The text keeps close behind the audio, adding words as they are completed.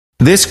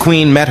This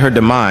queen met her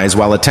demise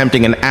while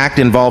attempting an act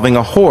involving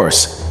a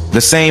horse,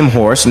 the same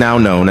horse now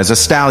known as a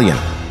stallion.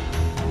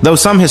 Though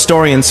some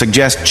historians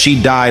suggest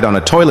she died on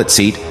a toilet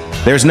seat,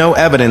 there's no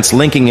evidence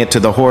linking it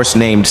to the horse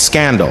named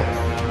Scandal.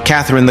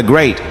 Catherine the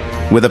Great,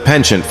 with a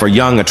penchant for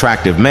young,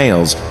 attractive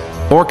males,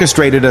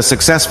 orchestrated a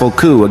successful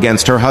coup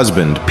against her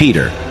husband,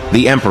 Peter,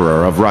 the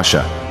Emperor of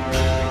Russia.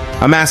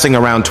 Amassing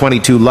around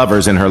 22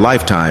 lovers in her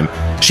lifetime,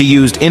 she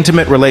used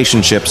intimate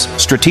relationships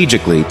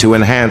strategically to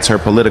enhance her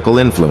political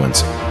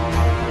influence.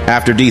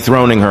 After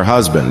dethroning her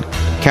husband,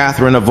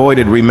 Catherine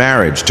avoided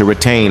remarriage to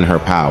retain her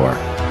power,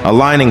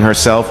 aligning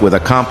herself with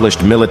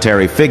accomplished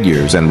military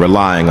figures and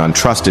relying on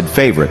trusted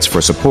favorites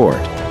for support.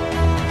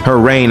 Her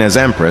reign as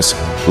empress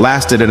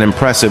lasted an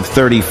impressive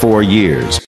 34 years.